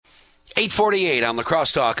8:48 on the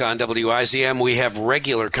Crosstalk on WIZM. We have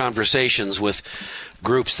regular conversations with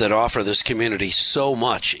groups that offer this community so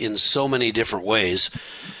much in so many different ways.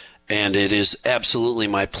 And it is absolutely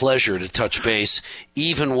my pleasure to touch base,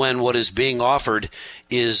 even when what is being offered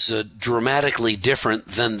is dramatically different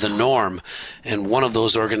than the norm. And one of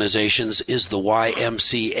those organizations is the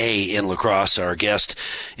YMCA in La Crosse. Our guest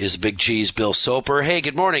is Big Cheese Bill Soper. Hey,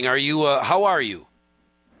 good morning. How are you?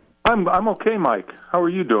 I'm okay, Mike. How are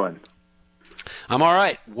you doing? I'm all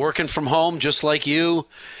right. Working from home just like you,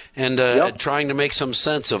 and trying to make some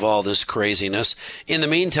sense of all this craziness. In the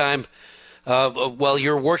meantime,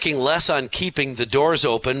 you're working less on keeping the doors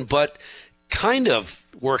open, but kind of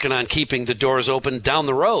working on keeping the doors open down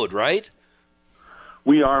the road, right?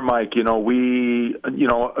 We are, Mike.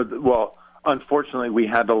 Unfortunately, we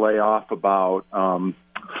had to lay off about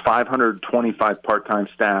 525 part-time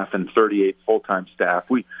staff and 38 full-time staff.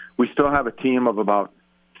 We still have a team of about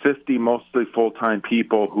 50 mostly full-time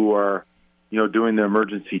people who are, doing the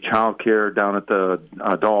emergency child care down at the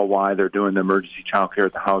Dole Y. They're doing the emergency child care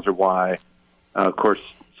at the Hauser Y. Of course,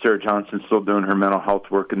 Sarah Johnson's still doing her mental health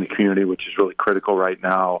work in the community, which is really critical right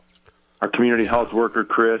now. Our community health worker,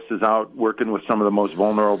 Chris, is out working with some of the most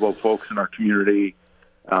vulnerable folks in our community.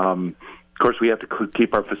 Of course, we have to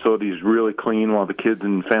keep our facilities really clean while the kids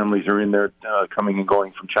and families are in there coming and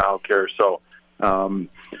going from child care. So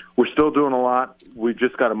we're still doing a lot. We've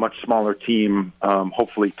just got a much smaller team,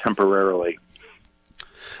 hopefully temporarily.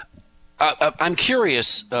 I'm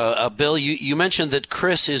curious, Bill, you mentioned that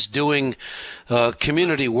Chris is doing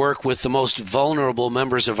community work with the most vulnerable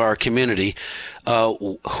members of our community.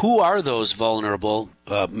 Who are those vulnerable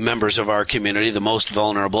members of our community, the most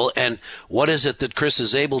vulnerable, and what is it that Chris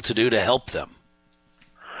is able to do to help them?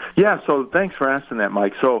 Yeah, so thanks for asking that,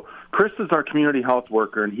 Mike. So Chris is our community health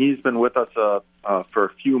worker, and he's been with us for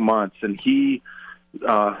a few months, and he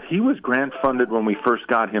was grant funded when we first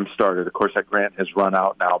got him started. Of course, that grant has run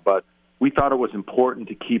out now, but we thought it was important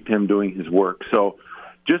to keep him doing his work. So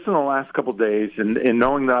just in the last couple of days, and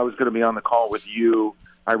knowing that I was going to be on the call with you,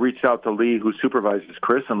 I reached out to Lee, who supervises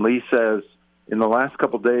Chris, and Lee says in the last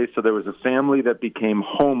couple of days, so there was a family that became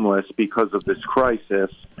homeless because of this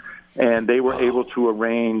crisis, and they were able to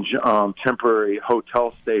arrange temporary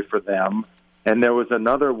hotel stay for them. And there was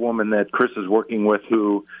another woman that Chris is working with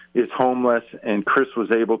who is homeless, and Chris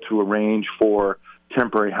was able to arrange for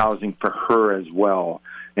temporary housing for her as well.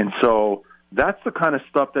 And so that's the kind of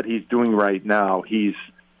stuff that he's doing right now. He's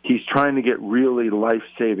trying to get really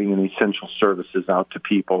life-saving and essential services out to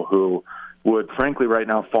people who would, frankly, right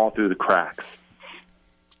now fall through the cracks.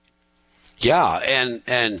 Yeah,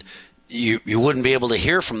 and you wouldn't be able to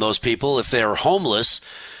hear from those people if they're homeless.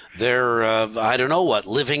 They're,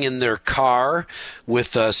 living in their car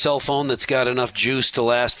with a cell phone that's got enough juice to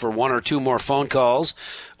last for one or two more phone calls,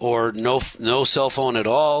 or no cell phone at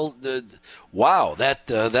all. Wow,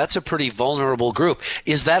 that's a pretty vulnerable group.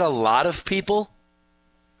 Is that a lot of people?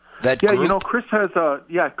 That group? Chris has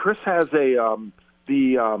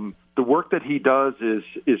the work that he does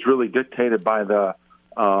is really dictated by the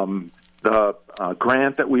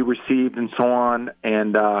grant that we received and so on,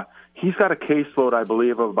 and he's got a caseload, I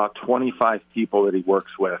believe, of about 25 people that he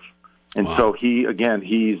works with. And so we just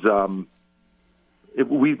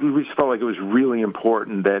felt like it was really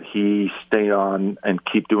important that he stay on and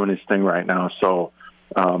keep doing his thing right now. So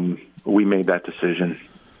we made that decision.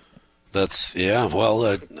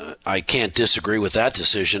 I can't disagree with that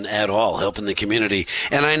decision at all, helping the community.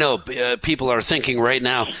 And I know people are thinking right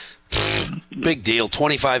now, big deal,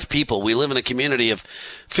 25 people. We live in a community of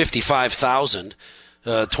 55,000.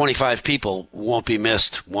 25 people won't be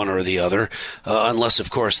missed, one or the other, unless, of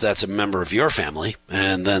course, that's a member of your family,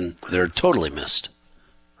 and then they're totally missed.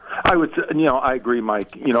 I would, I agree,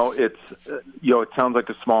 Mike. It sounds like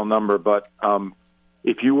a small number, but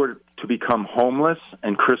if you were to become homeless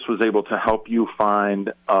and Chris was able to help you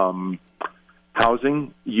find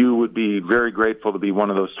housing, you would be very grateful to be one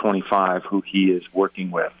of those 25 who he is working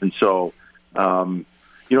with. And so,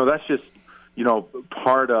 that's just,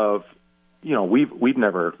 part of. We've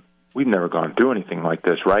never gone through anything like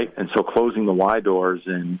this, right? And so closing the Y doors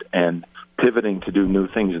and pivoting to do new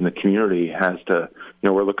things in the community has to,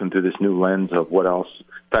 we're looking through this new lens of what else. In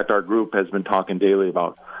fact, our group has been talking daily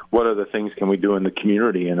about what other things can we do in the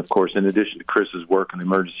community. And of course, in addition to Chris's work in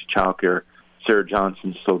emergency child care, Sarah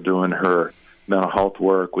Johnson's still doing her mental health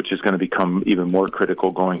work, which is going to become even more critical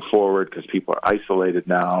going forward because people are isolated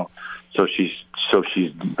now. So she's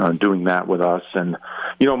doing that with us. And,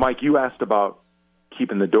 Mike, you asked about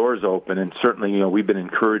keeping the doors open, and certainly, we've been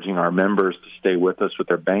encouraging our members to stay with us with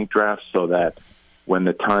their bank drafts so that when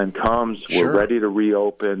the time comes, we're ready to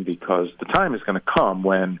reopen, because the time is going to come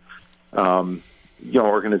when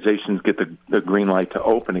organizations get the green light to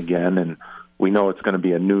open again, and we know it's going to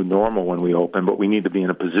be a new normal when we open, but we need to be in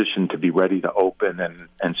a position to be ready to open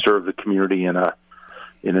and serve the community in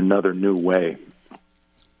another new way.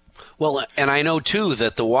 Well, and I know too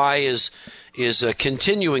that the Y is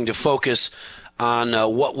continuing to focus on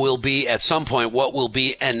what will be at some point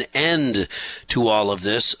an end to all of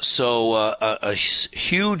this. So a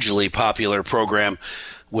hugely popular program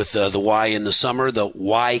with the Y in the summer, the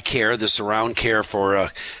Y Care, the surround care for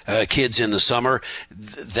kids in the summer.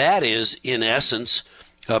 That is, in essence,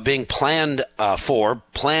 being planned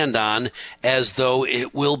on as though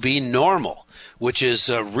it will be normal, which is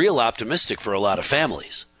real optimistic for a lot of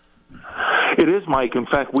families. It is, Mike. In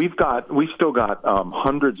fact, we still got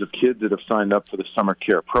hundreds of kids that have signed up for the summer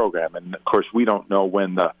care program, and of course, we don't know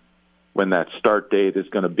when that start date is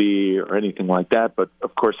going to be or anything like that. But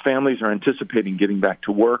of course, families are anticipating getting back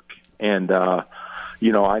to work, and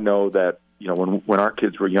I know that when our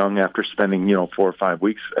kids were young, after spending 4 or 5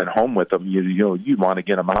 weeks at home with them, you want to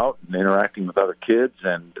get them out and interacting with other kids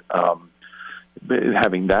and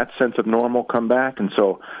having that sense of normal come back. And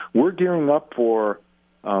so we're gearing up for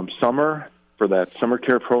summer, for that summer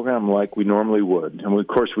care program like we normally would. And of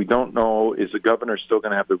course, we don't know, is the governor still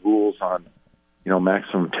going to have the rules on,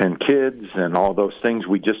 maximum 10 kids and all those things?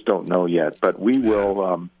 We just don't know yet. But we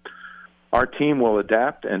will, our team will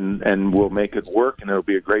adapt and we'll make it work, and it'll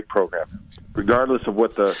be a great program, regardless of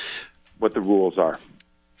what the rules are.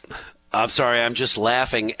 I'm sorry, I'm just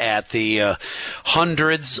laughing at the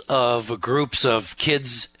hundreds of groups of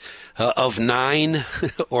kids of 9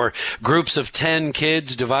 or groups of 10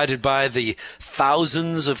 kids divided by the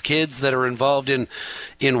thousands of kids that are involved in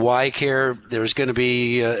Y Care. There's going to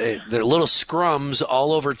be there are little scrums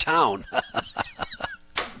all over town.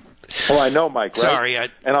 Well, I know, Mike. Right? Sorry,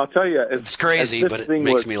 and I'll tell you, it's crazy, but it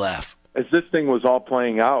makes me laugh. As this thing was all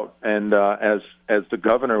playing out, and as the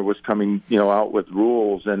governor was coming, out with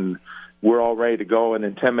rules, and we're all ready to go, and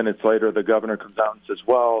then 10 minutes later, the governor comes out and says,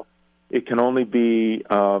 "Well, it can only be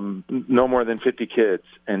no more than 50 kids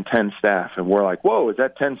and 10 staff." And we're like, whoa, is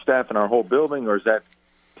that 10 staff in our whole building, or is that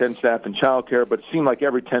 10 staff in childcare? But it seemed like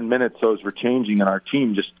every 10 minutes those were changing, and our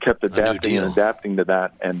team just kept adapting and adapting to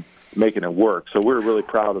that and making it work. So we're really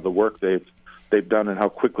proud of the work they've done and how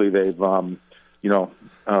quickly they've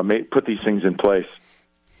put these things in place.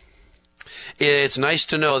 It's nice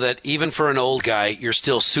to know that even for an old guy, you're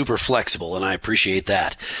still super flexible, and I appreciate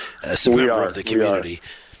that as a member of the community.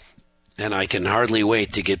 And I can hardly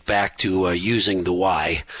wait to get back to using the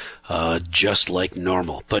Y just like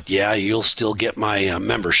normal. But yeah, you'll still get my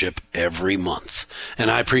membership every month.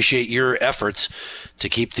 And I appreciate your efforts to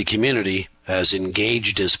keep the community as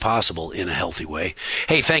engaged as possible in a healthy way.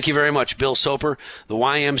 Hey, thank you very much, Bill Soper, the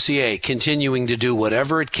YMCA, continuing to do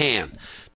whatever it can